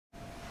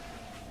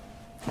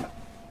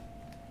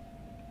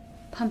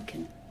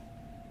pumpkin.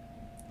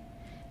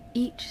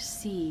 Each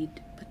seed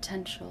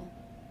potential,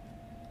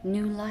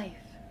 new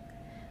life.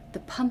 The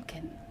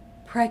pumpkin,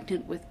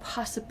 pregnant with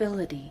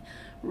possibility,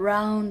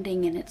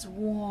 rounding in its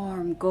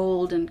warm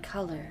golden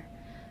color,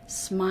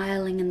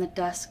 smiling in the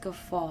dusk of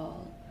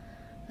fall,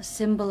 a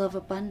symbol of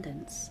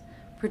abundance,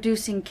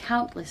 producing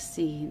countless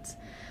seeds,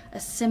 a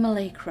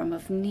simulacrum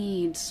of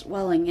need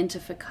swelling into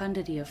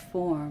fecundity of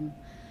form,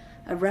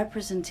 a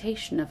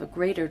representation of a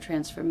greater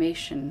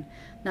transformation,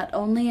 not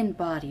only in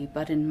body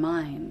but in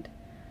mind,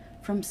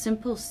 from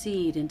simple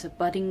seed into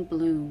budding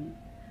bloom,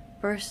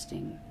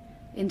 bursting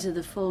into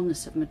the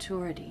fullness of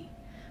maturity,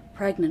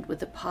 pregnant with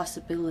the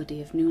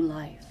possibility of new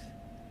life.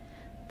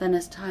 Then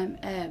as time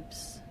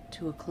ebbs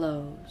to a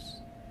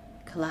close,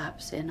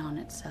 collapse in on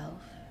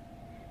itself,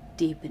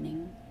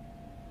 deepening,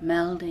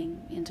 melding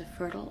into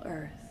fertile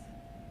earth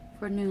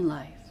for new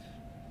life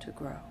to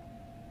grow.